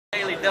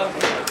Daily double.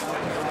 Open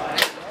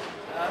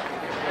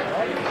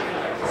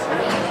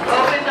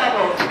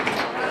doubles.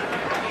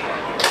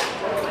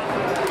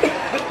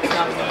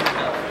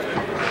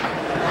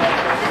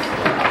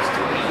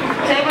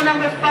 Table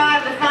number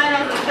 5, the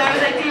finals of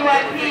Thursday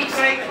TYP,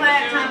 Greg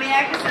Platt, Tommy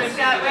Atkinson,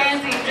 Scott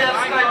Ramsey, Jeff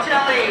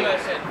Scarcelli.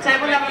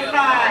 Table number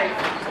 5.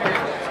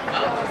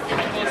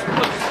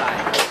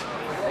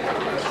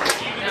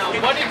 Now,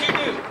 what did you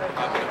do?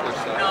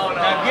 No.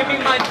 Now, give me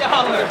my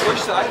dollar.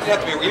 Push side. You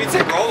have to be. We need to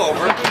take roll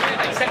over.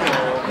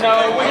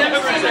 No, we Jim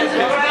never said Stevens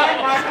and Brad,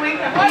 Mark Week,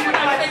 and Peter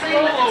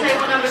Foxing with the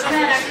table number 10,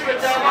 extra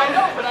double. I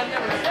know, but I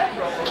never said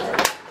roll over.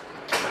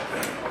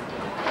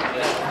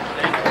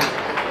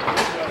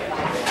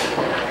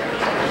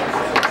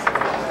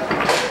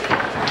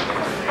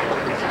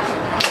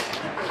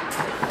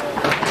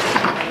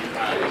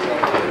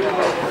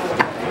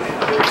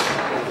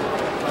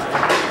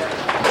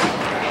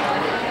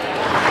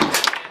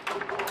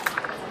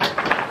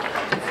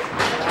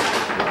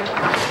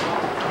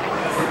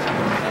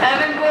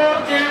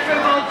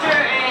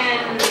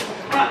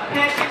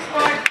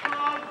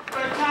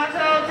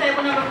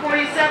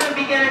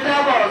 Beginner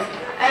doubles.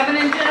 Evan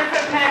and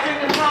Jennifer,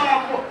 Patrick and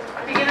Paul,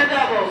 beginner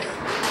doubles.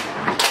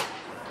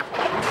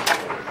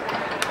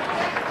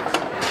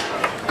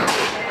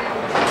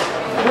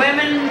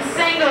 Women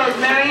singles,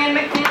 Marianne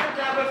McNeil,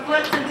 double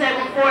flips in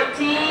table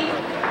 14.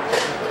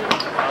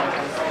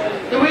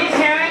 Louise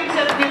Herring,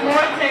 Tiffany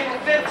Moore, table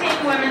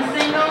 15, women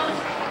singles.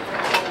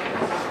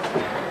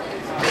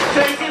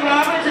 Tracy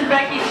Roberts and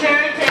Becky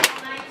Cherry, table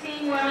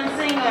 19, women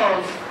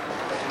singles.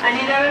 I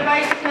need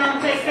everybody to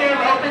come take care of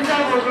open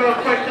doubles real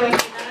quick so we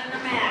can get in the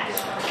match.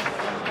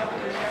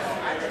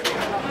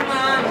 Come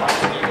on.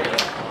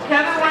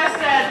 Kevin West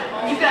said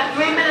you got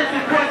 3 minutes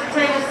before to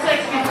table 6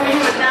 before you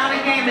were down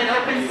a game in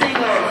open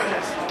singles.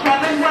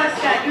 Kevin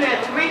Westcott, you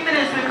had 3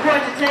 minutes before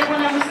to table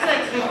number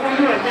 6 before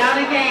you were down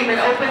a game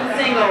in open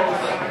singles.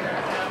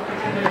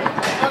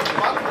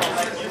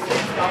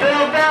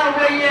 Bill Bell,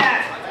 where you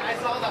at?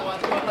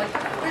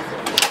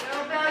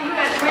 You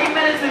had 3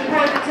 minutes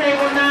before the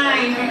table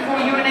 9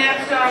 before you and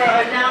Afstar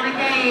are down a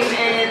game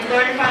in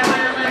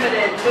 3500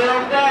 limited.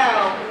 Bill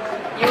Bell,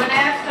 you and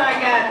Afstar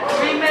got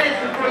 3 minutes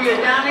before you're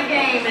down a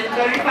game in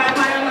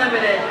 3500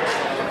 limited.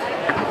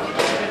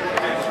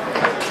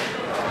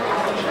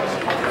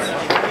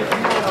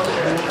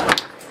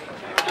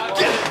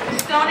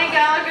 Stoney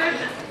Gallagher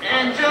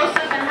and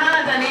Joseph and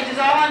Hans, I need you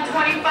all on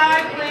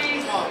 25,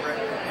 please.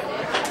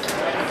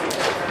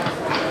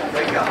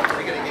 There you go.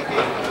 We're gonna get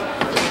game.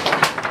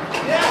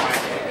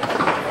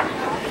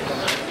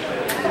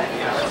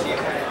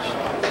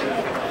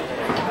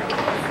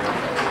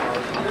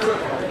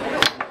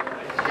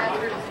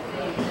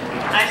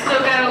 I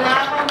still got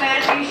Olavo,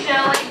 Matthew,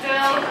 Shelley,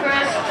 Bill,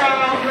 Chris,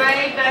 Charles,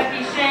 Ray,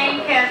 Becky, Shane,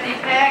 Kathy,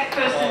 Pat,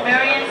 Kristen,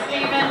 Marion,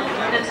 Stephen,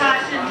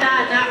 Natasha, and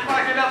John, not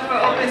partnered up for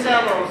open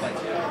doubles.